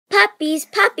Puppies,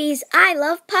 puppies, I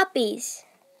love puppies.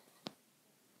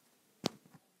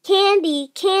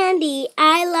 Candy, candy,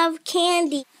 I love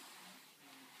candy.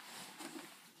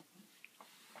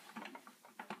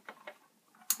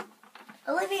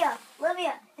 Olivia,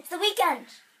 it's the weekend.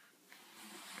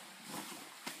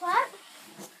 What?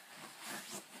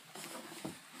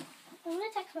 I'm gonna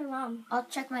text my mom. I'll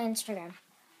check my Instagram.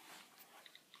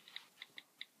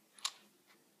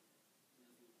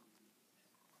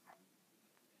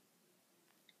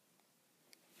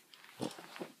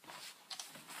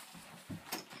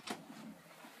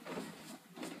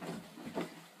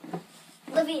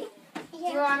 Olivia, do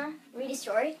you want to read a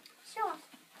story? Sure.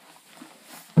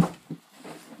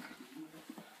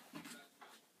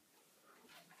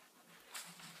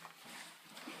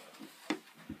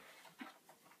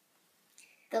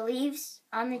 The leaves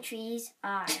on the trees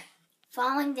are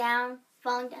falling down.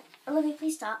 Olivia,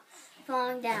 please stop.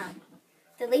 Falling down.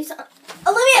 The leaves on...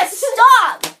 Olivia,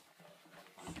 stop!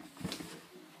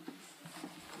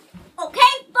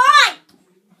 Okay, fine!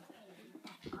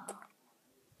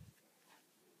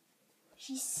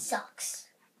 She sucks.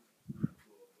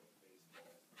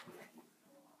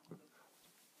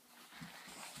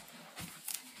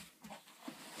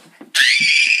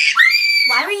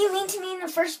 Why were you mean to me in the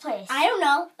first place? I don't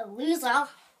know. A loser.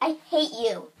 I hate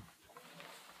you.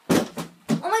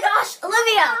 Oh my gosh,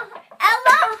 Olivia!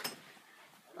 Ella!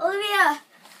 Olivia!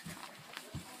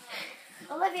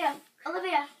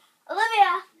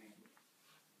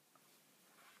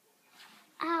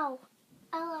 Ow.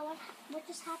 Ella, what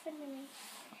just happened to me?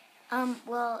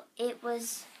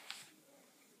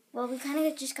 We kind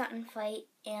of just got in a fight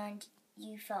and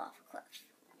you fell off a cliff.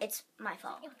 It's my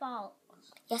fault. Your fault.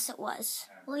 Yes, it was.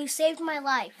 Well, you saved my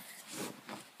life.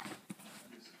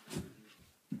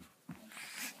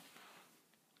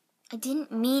 I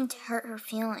didn't mean to hurt her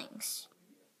feelings.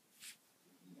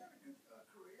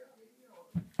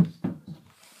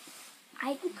 I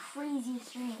had the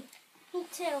craziest dream. Me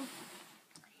too.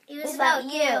 It was about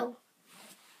you.